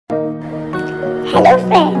Hello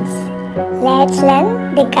friends, let's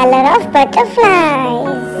learn the color of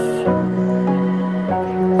butterflies.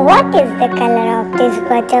 What is the color of this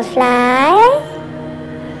butterfly?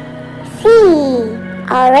 See,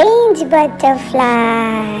 orange butterfly.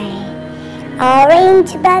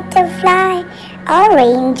 Orange butterfly,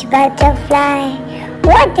 orange butterfly.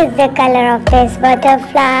 What is the color of this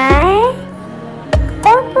butterfly?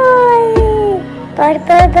 Purple,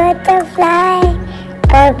 purple butterfly.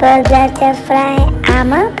 Purple butterfly,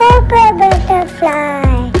 I'm a purple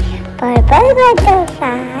butterfly. Purple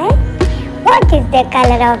butterfly. What is the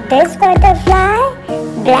color of this butterfly?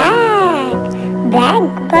 Black. Black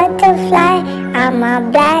butterfly, I'm a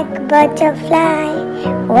black butterfly.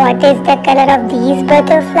 What is the color of these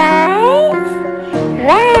butterflies?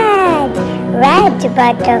 Red. Red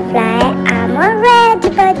butterfly, I'm a red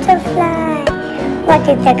butterfly. What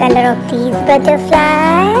is the color of these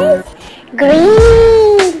butterflies?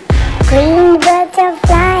 Green. Green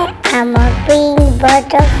butterfly, I'm a green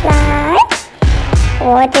butterfly.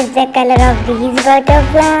 What is the color of these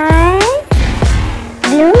butterflies?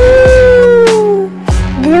 Blue.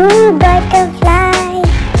 Blue butterfly.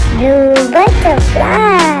 Blue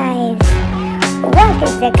butterflies. What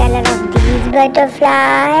is the color of these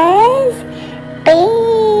butterflies? Pink.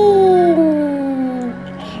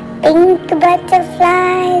 Pink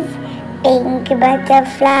butterflies. Pink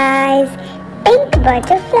butterflies. Pink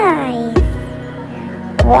butterflies.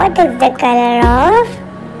 What is the color of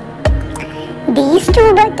these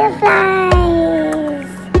two butterflies?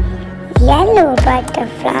 Yellow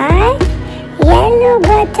butterfly. Yellow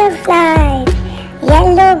butterflies.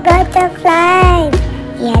 Yellow butterflies.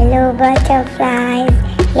 Yellow butterflies.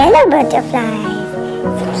 Yellow butterflies.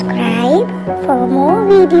 Subscribe for more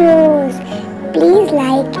videos. Please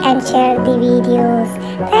like and share the videos.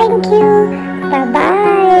 Thank you. Bye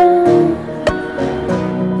bye.